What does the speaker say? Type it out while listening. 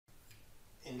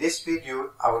this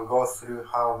video I will go through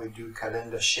how we do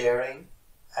calendar sharing,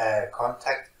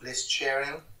 contact list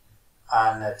sharing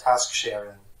and task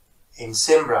sharing in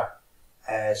Zimbra.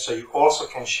 So you also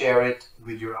can share it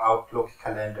with your Outlook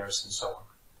calendars and so on.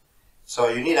 So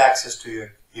you need access to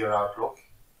your Outlook,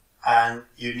 and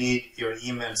you need your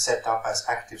email set up as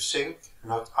Active Sync,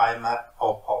 not IMAP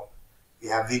or POP. We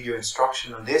have video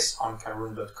instruction on this on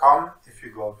karun.com if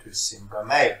you go to Zimbra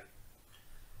mail.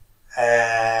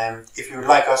 If you would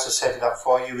like us to set it up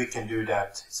for you, we can do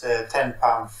that. It's a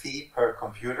 £10 fee per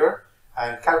computer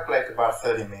and calculate about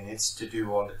 30 minutes to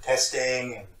do all the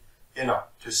testing and, you know,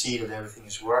 to see that everything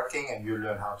is working and you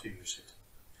learn how to use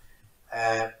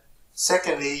it.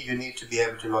 Secondly, you need to be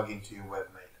able to log into your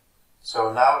webmail.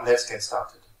 So now let's get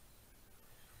started.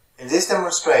 In this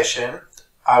demonstration,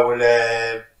 I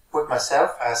will put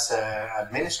myself as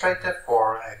administrator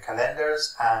for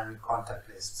calendars and contact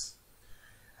lists.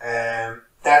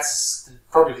 That's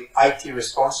probably IT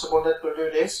responsible that will do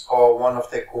this, or one of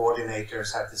the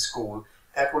coordinators at the school.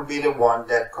 That will be the one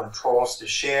that controls the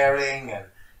sharing and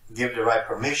give the right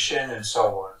permission and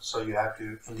so on. So you have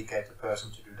to indicate the person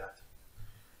to do that.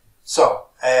 So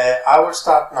I will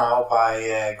start now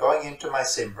by going into my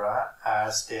Zimbra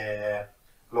as the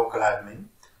local admin,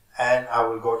 and I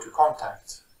will go to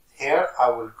contact. Here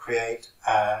I will create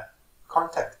a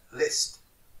contact list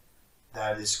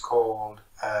that is called,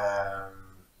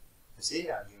 let's see,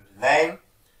 I'll give it a name.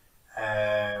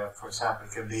 For example,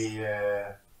 it could be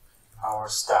our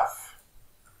staff.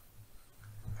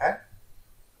 Okay?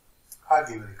 I'll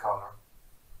give it a color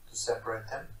to separate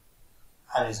them,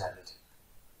 and it's added.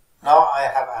 Now I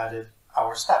have added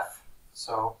our staff.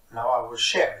 So now I will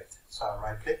share it. So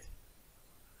I right click,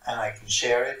 and I can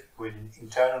share it with an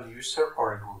internal user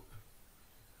or a group.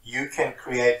 You can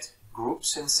create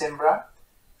groups in Zimbra,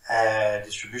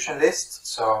 distribution list,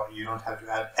 so you don't have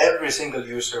to add every single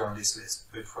user on this list.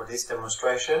 But for this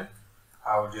demonstration,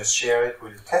 I will just share it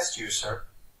with a test user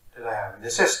that I have in the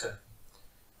system.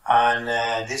 And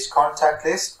this contact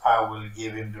list, I will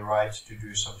give him the right to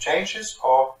do some changes,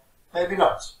 or maybe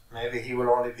not. Maybe he will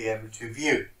only be able to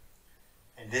view.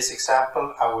 In this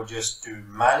example, I will just do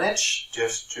manage,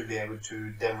 just to be able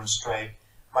to demonstrate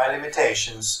my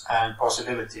limitations and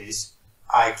possibilities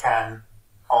I can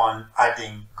on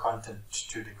adding content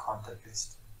to the contact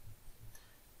list.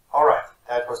 Alright,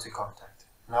 that was the contact.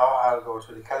 Now I'll go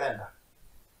to the calendar.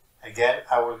 Again,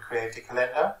 I will create a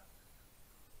calendar,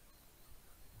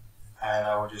 and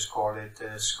I will just call it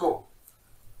school.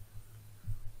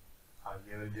 I'll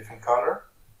give it a different color,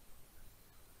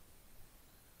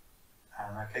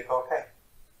 and I click OK.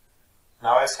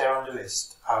 Now it's here on the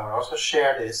list. I will also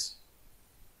share this,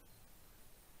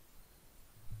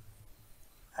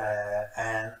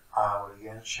 and I will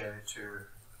again share it to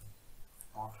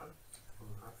Morton,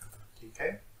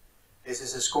 TK. This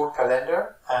is a school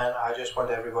calendar, and I just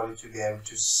want everybody to be able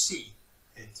to see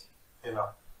it, you know,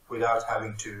 without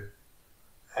having to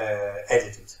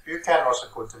edit it. You can also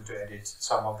put them to edit,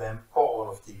 some of them or all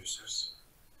of the users.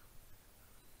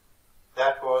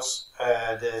 That was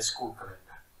the school calendar.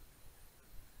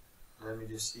 Let me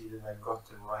just see that I got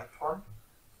the right one.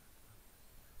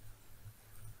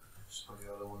 So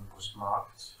the other one was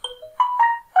marked.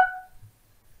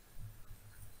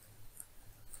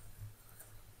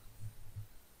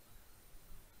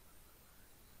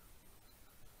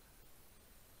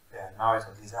 Yeah, now it's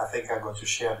at least, I think I got to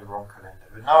share the wrong calendar.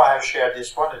 But now I have shared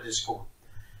this one at this school.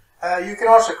 You can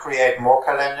also create more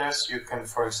calendars. You can,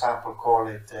 for example, call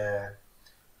it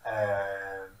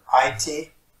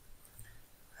IT.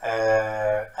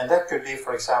 And that could be,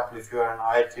 for example, if you are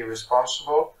an IT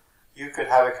responsible, you could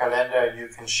have a calendar and you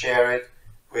can share it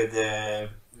with the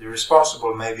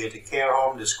responsible, maybe at the care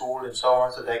home, the school and so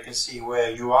on, so they can see where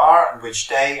you are and which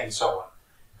day and so on.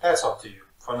 That's up to you.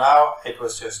 For now, it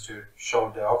was just to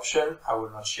show the option. I will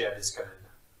not share this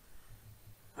calendar.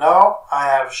 Now I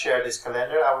have shared this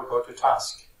calendar, I will go to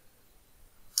task.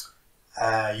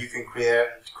 You can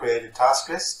create a task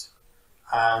list.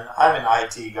 And I'm an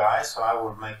IT guy, so I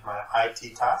will make my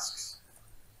IT tasks.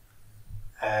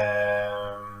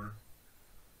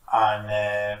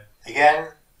 Again,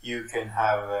 you can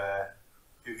have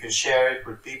you can share it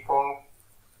with people.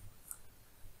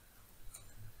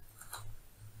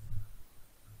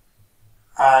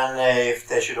 And if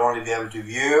they should only be able to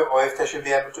view, or if they should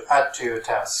be able to add to your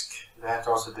task. That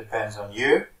also depends on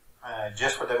you.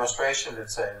 Just for demonstration,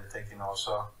 let's say that they can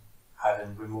also add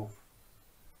and remove.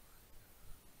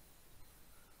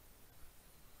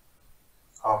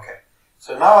 Okay,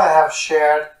 so now I have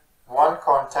shared one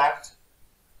contact,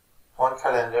 one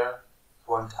calendar,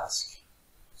 one task.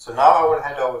 So now I will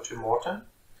head over to Morton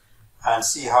and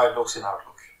see how it looks in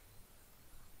Outlook.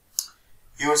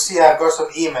 you will see I've got some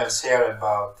emails here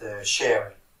about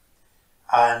sharing.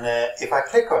 And if I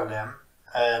click on them,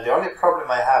 the only problem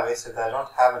I have is that I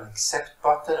don't have an accept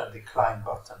button or decline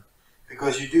button,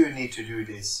 because you do need to do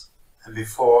this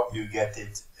before you get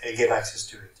access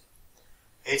to it.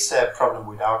 It's a problem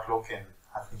with Outlook and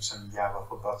I think some Java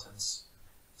for buttons.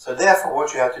 So therefore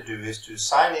what you have to do is to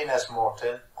sign in as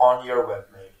Morten on your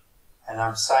webmail. And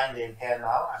I'm signed in here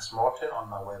now as Morten on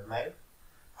my webmail.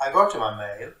 I go to my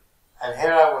mail and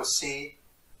here I will see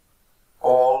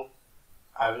all,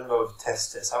 I don't know if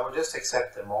test is. I will just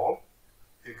accept them all.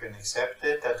 You can accept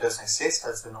it. That doesn't exist.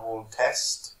 That's an old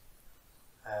test.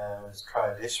 Let's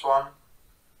try this one.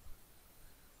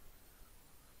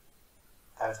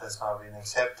 That has now been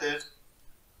accepted.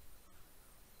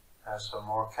 There's some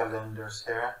more calendars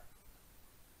here.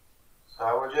 So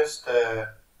I will just, I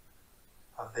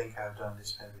think I've done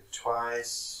this maybe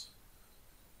twice.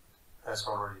 That's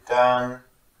already done.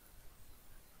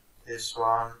 This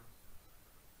one,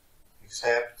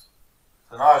 accept.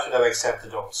 So now I should have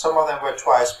accepted all. Some of them were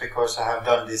twice because I have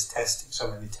done this testing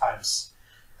so many times.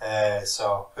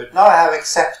 But now I have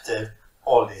accepted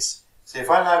all this. So if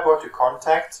I now go to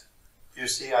contact, you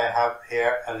see I have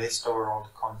here a list of all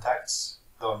the contacts,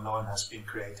 though none has been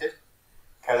created.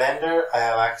 Calendar, I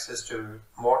have access to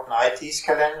Morten IT's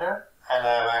calendar, and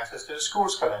I have access to the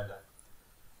school's calendar.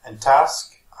 And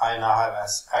task, I now have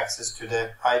access to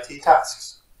the IT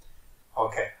tasks.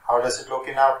 Okay, how does it look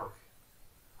in Outlook?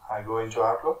 I go into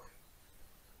Outlook.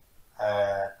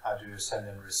 I do send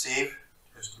and receive,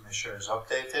 just to make sure it's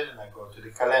updated, and I go to the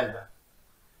calendar.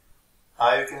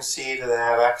 Now you can see that I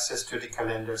have access to the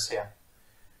calendars here.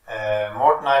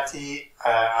 Morten IT,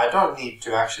 I don't need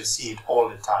to actually see it all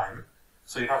the time,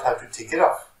 so you don't have to tick it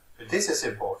off. But this is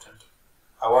important.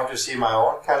 I want to see my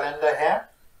own calendar here,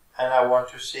 and I want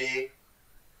to see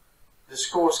the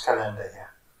school's calendar here.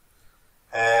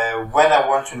 When I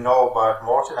want to know about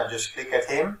Morten, I just click at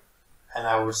him, and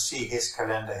I will see his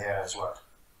calendar here as well.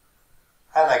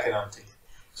 And I can untick it.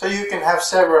 So you can have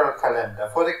several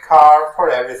calendars for the car, for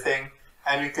everything,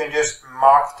 and you can just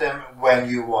mark them when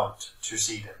you want to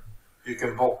see them. You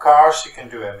can book cars, you can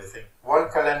do everything. One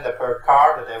calendar per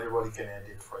car that everybody can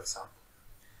edit, for example.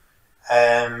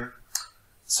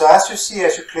 So as you see,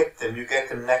 as you click them, you get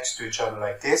them next to each other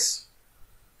like this.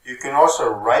 You can also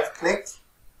right-click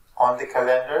on the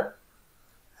calendar,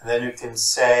 and then you can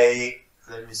say,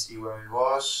 let me see where it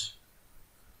was.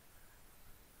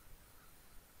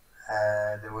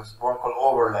 There was one called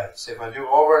overlay. So if I do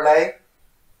overlay,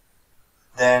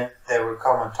 then they will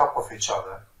come on top of each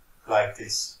other like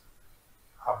this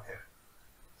up here.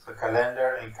 So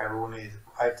calendar and Karuni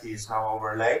IT is now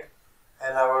overlaid,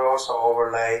 and I will also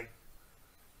overlay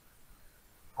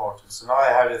Morten. So now I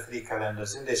have the three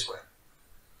calendars in this way.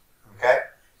 Okay,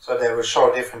 so they will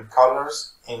show different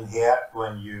colors in here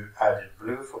when you added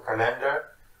blue for calendar,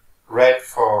 red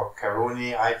for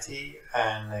Karuni IT,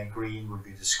 and green will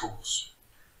be the schools.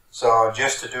 So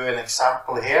just to do an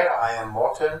example here, I am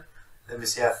Morten. Let me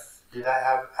see, did I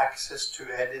have access to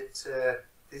edit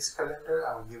this calendar?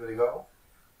 I will give it a go.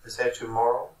 Let's say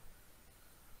tomorrow.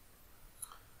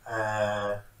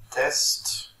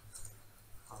 Test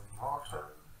on Morten.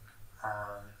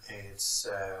 And it's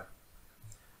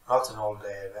not an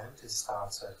all-day event. It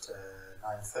starts at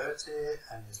 9:30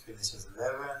 and it finishes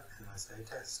 11, and I say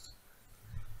test.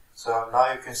 So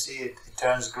now you can see it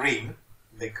turns green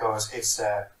because it's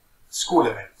a school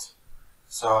event.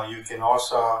 So you can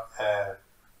also,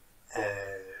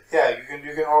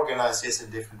 you can organize this in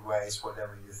different ways,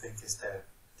 whatever you think is the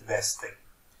best thing.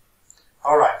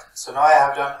 All right, so now I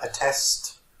have done a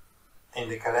test in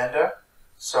the calendar.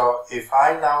 So if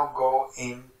I now go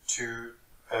into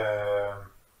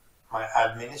my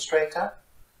administrator,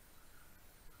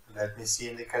 let me see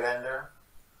in the calendar.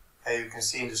 You can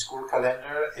see in the school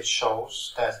calendar, it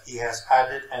shows that he has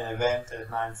added an event at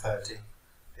 9:30.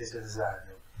 This is his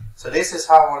admin. So this is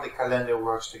how all the calendar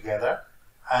works together.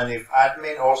 And if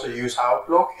admin also use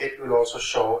Outlook, it will also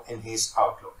show in his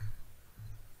Outlook.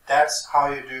 That's how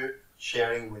you do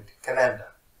sharing with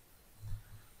calendar.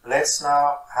 Let's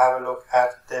now have a look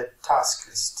at the task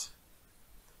list.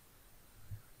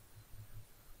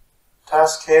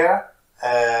 Task here,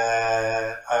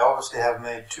 I obviously have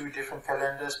made two different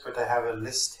calendars, but I have a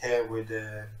list here with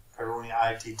the Karuni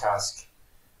IT task.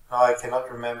 Now I cannot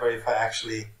remember if I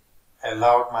actually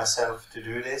allowed myself to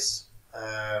do this.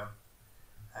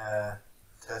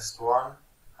 Test one,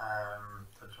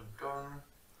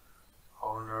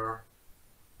 owner,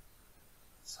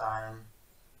 sign.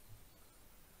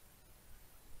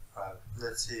 Well,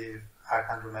 let's see if I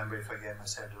can't remember if I gave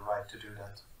myself the right to do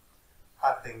that.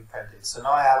 I think I did. So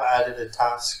now I have added a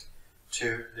task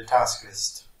to the task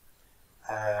list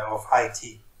of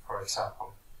IT, for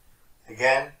example.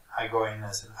 Again, I go in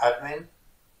as an admin,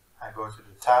 I go to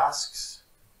the tasks,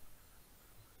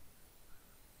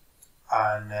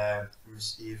 and let me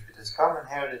see if it has come, and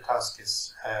here the task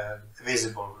is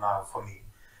visible now for me.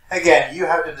 Again, you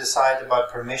have to decide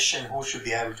about permission, who should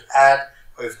be able to add,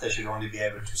 or if they should only be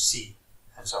able to see,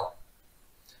 and so on.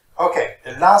 Okay,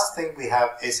 the last thing we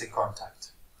have is a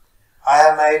contact. I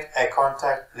have made a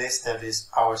contact list that is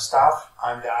our staff.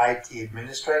 I'm the IT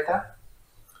administrator.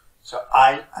 So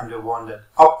I am the one that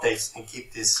updates and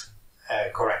keep this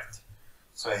correct.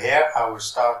 So here I will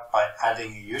start by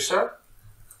adding a user.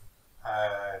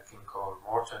 I can call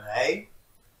Morten A.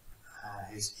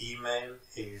 His email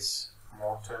is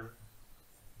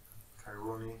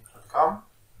mortenkaruni.com.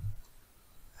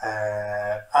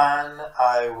 And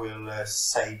I will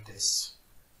save this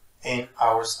in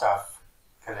our staff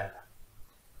calendar.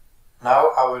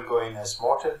 Now I will go in as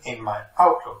Morten in my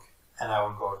Outlook, and I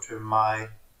will go to my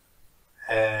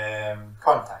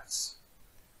contacts.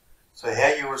 So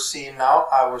here you will see now,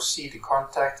 I will see the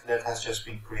contact that has just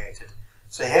been created.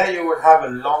 So here you will have a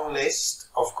long list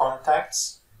of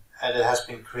contacts that has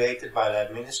been created by the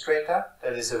administrator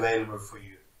that is available for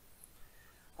you.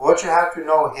 What you have to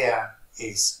know here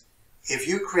is, if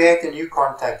you create a new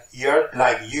contact, you're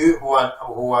like you who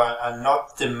are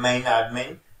not the main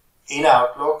admin in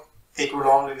Outlook, it will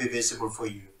only be visible for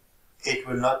you. It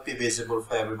will not be visible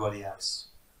for everybody else.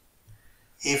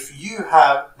 If you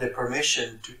have the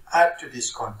permission to add to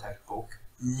this contact book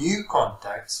new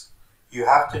contacts, you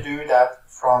have to do that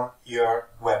from your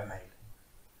webmail,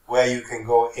 where you can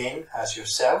go in as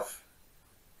yourself.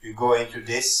 You go into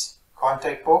this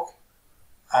contact book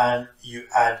and you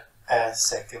add a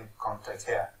second contact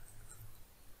here,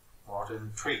 more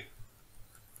than 3.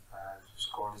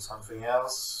 Just call it something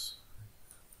else.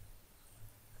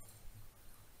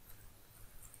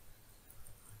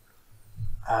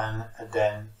 And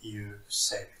then you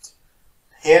save it.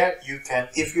 Here you can,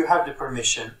 if you have the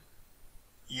permission,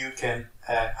 you can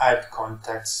add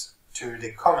contacts to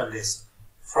the common list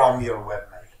from your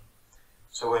webmail.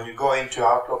 So when you go into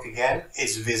Outlook again,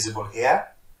 it's visible here.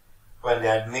 When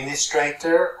the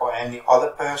administrator or any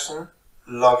other person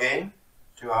log in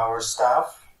to our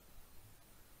staff,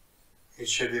 it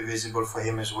should be visible for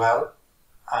him as well,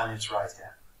 and it's right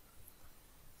here.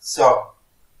 So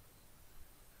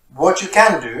what you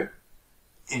can do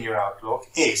in your Outlook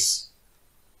is,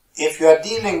 if you are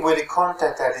dealing with a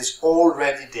contact that is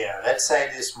already there, let's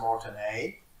say this Morten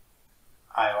A,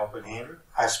 I open him,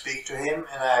 I speak to him,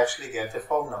 and I actually get a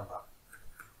phone number.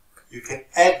 You can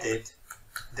edit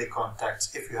the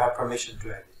contacts if you have permission to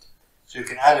edit. So you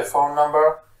can add a phone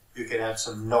number, you can add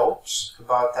some notes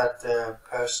about that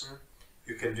person,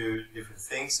 you can do different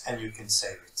things, and you can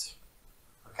save it.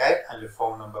 Okay, and the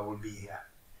phone number will be here.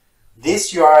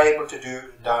 This you are able to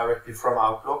do directly from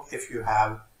Outlook if you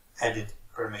have edit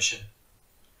permission.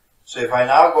 So if I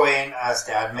now go in as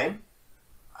the admin,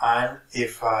 and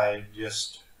if I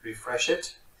just refresh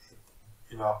it,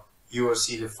 you will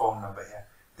see the phone number here.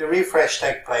 The refresh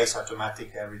takes place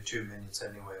automatically every 2 minutes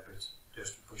anyway, but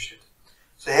just to push it.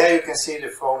 So here you can see the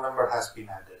phone number has been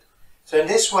added. So in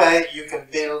this way you can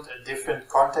build different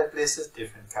contact lists,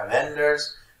 different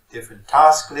calendars, different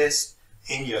task lists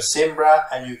in your Zimbra,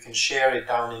 and you can share it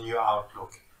down in your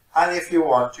Outlook. And if you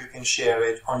want, you can share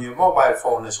it on your mobile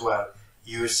phone as well,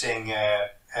 using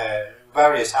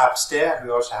various apps there, and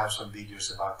we also have some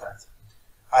videos about that.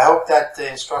 I hope that the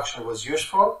instruction was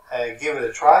useful. Give it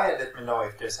a try and let me know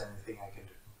if there's anything I can